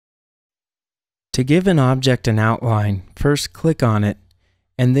To give an object an outline, first click on it,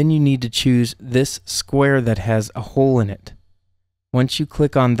 and then you need to choose this square that has a hole in it. Once you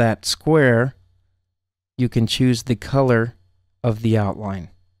click on that square, you can choose the color of the outline.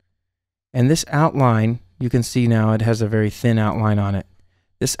 And this outline, you can see now it has a very thin outline on it.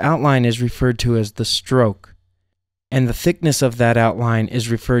 This outline is referred to as the stroke, and the thickness of that outline is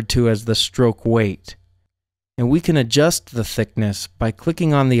referred to as the stroke weight. And we can adjust the thickness by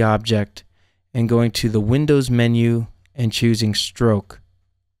clicking on the object and going to the Windows menu and choosing Stroke.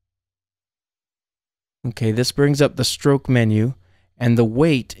 Okay, this brings up the stroke menu, and the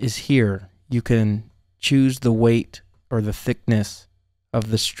weight is here. You can choose the weight or the thickness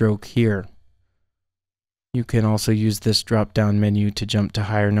of the stroke here. You can also use this drop-down menu to jump to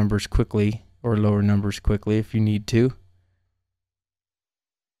higher numbers quickly or lower numbers quickly if you need to.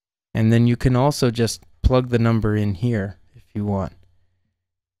 And then you can also just plug the number in here if you want.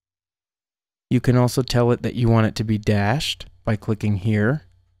 You can also tell it that you want it to be dashed by clicking here.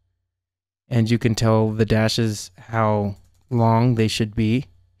 And you can tell the dashes how long they should be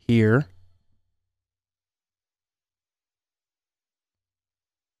here.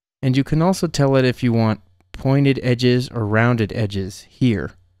 And you can also tell it if you want pointed edges or rounded edges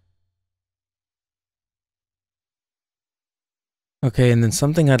here. Okay, and then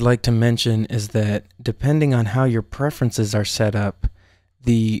something I'd like to mention is that depending on how your preferences are set up,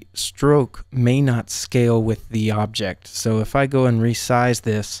 the stroke may not scale with the object. So if I go and resize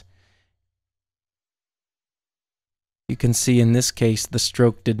this, you can see in this case the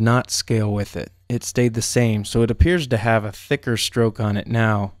stroke did not scale with it. It stayed the same. So it appears to have a thicker stroke on it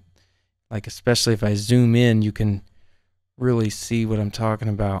now. Like especially if I zoom in, you can really see what I'm talking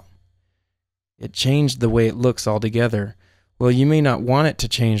about. It changed the way it looks altogether. Well, you may not want it to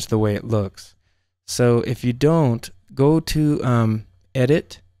change the way it looks. So if you don't, go to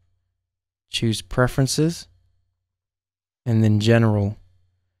Edit, choose Preferences, and then General,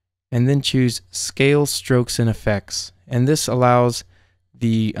 and then choose Scale Strokes and Effects. And this allows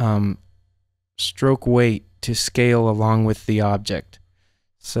the stroke weight to scale along with the object.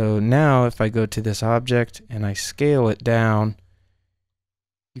 So now if I go to this object and I scale it down,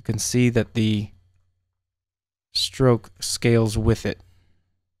 you can see that the stroke scales with it.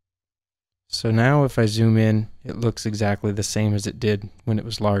 So now if I zoom in, it looks exactly the same as it did when it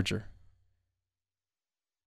was larger.